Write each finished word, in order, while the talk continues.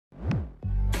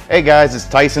Hey guys, it's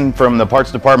Tyson from the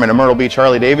parts department of Myrtle Beach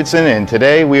Harley-Davidson, and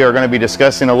today we are going to be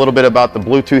discussing a little bit about the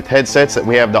Bluetooth headsets that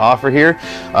we have to offer here.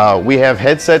 We have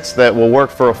headsets that will work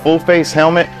for a full face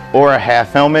helmet or a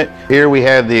half helmet. Here we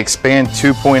have the Expand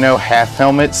 2.0 half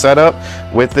helmet setup.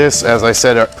 With this, as I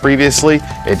said previously,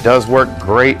 it does work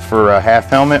great for a half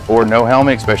helmet or no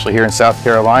helmet, especially here in South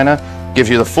Carolina. Gives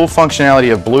you the full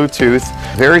functionality of Bluetooth.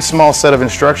 Very small set of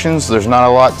instructions. There's not a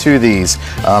lot to these.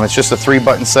 It's just a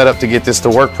 3-button setup to get this to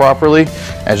work properly.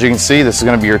 As you can see, this is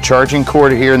going to be your charging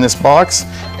cord here in this box,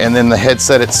 and then the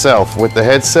headset itself. With the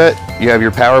headset, you have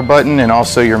your power button and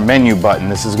also your menu button.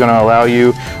 This is going to allow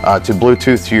you to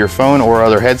Bluetooth to your phone or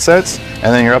other headsets, and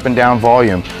then your up and down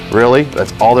volume. Really,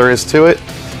 that's all there is to it.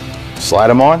 Slide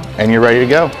them on and you're ready to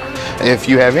go. If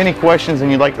you have any questions and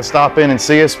you'd like to stop in and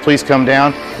see us, please come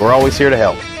down. We're always here to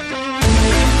help.